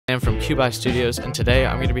I'm from Cubi Studios, and today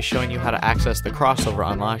I'm going to be showing you how to access the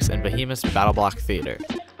crossover unlocks in Behemoth's BattleBlock Theater.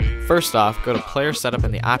 First off, go to Player Setup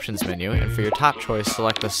in the Options menu, and for your top choice,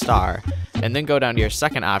 select the star, and then go down to your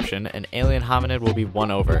second option, and Alien Hominid will be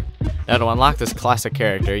won over. Now to unlock this classic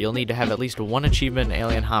character, you'll need to have at least one achievement in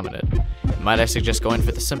Alien Hominid. Might I suggest going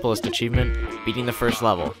for the simplest achievement, beating the first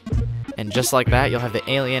level. And just like that, you'll have the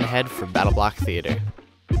alien head for BattleBlock Theater.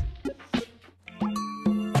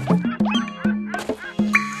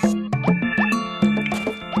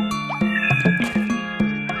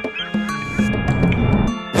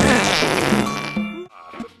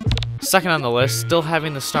 Second on the list, still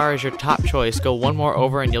having the star as your top choice, go one more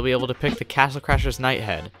over and you'll be able to pick the Castle Crasher's Night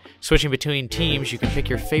Head. Switching between teams, you can pick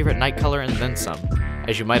your favorite night color and then some.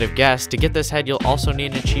 As you might have guessed, to get this head you'll also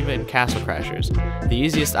need an achievement in Castle Crashers. The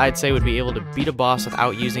easiest I'd say would be able to beat a boss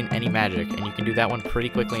without using any magic, and you can do that one pretty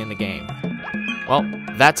quickly in the game. Well,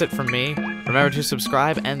 that's it from me. Remember to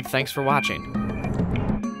subscribe, and thanks for watching.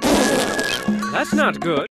 That's not good.